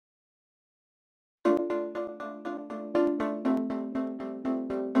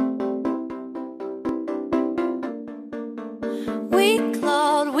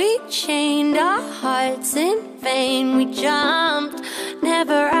we chained our hearts in vain. We jumped,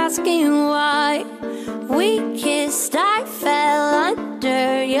 never asking why. We kissed, I fell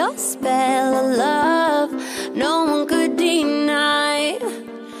under your spell of love no one could deny.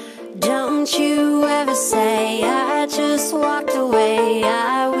 Don't you ever say I just walked away.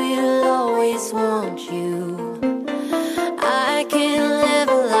 I will always want you. I can't live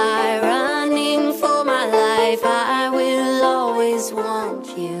a lie running for my life. I will always want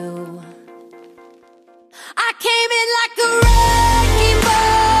you. I came in like a wrecking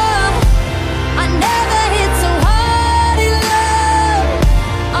ball. I never hit so hard in love.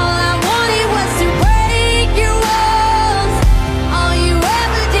 All I wanted was to break your walls. All you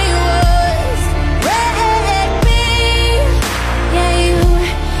ever did was wreck me. Yeah,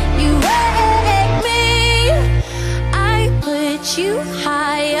 you wrecked me. I put you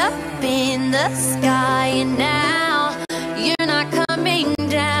high up in the sky, and now you're not coming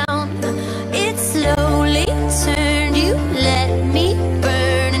down. It slowly turned, you let me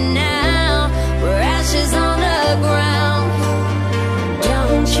burn, and now we're ashes on the ground.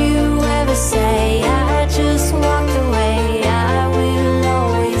 Don't you ever say I just walked away. I will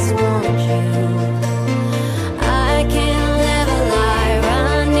always want you. I can't live a lie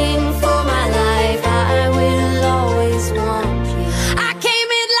running for my life. I will always want you. I came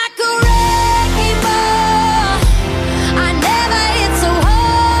in like a wrecking ball. I never hit so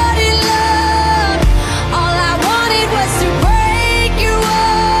hard in love. All I wanted was to break your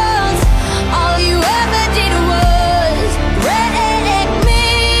walls. All you ever did was wreck me.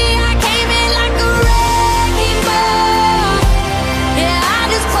 I came in like a wrecking ball. Yeah, I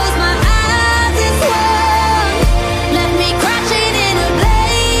just closed my eyes and swung. Let me crash it in a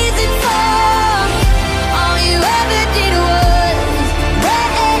blazing fall. All you ever did was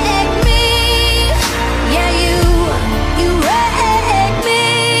wreck me. Yeah, you wrecked me.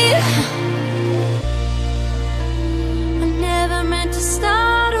 I never meant to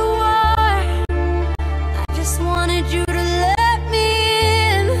start a war. I just wanted you to let me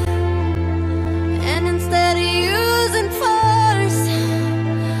in. And instead of using force,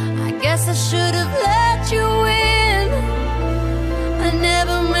 I guess I should have let you in. I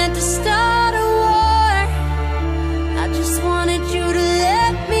never meant to start a war. I just wanted you to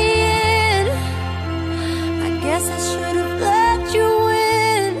let me in. I guess I should have let you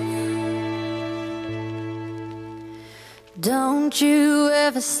in. Don't you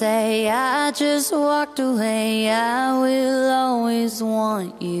ever say I just walked away. I will always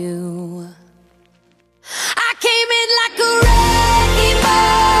want you. I came in like a wrecking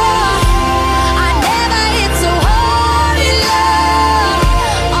ball.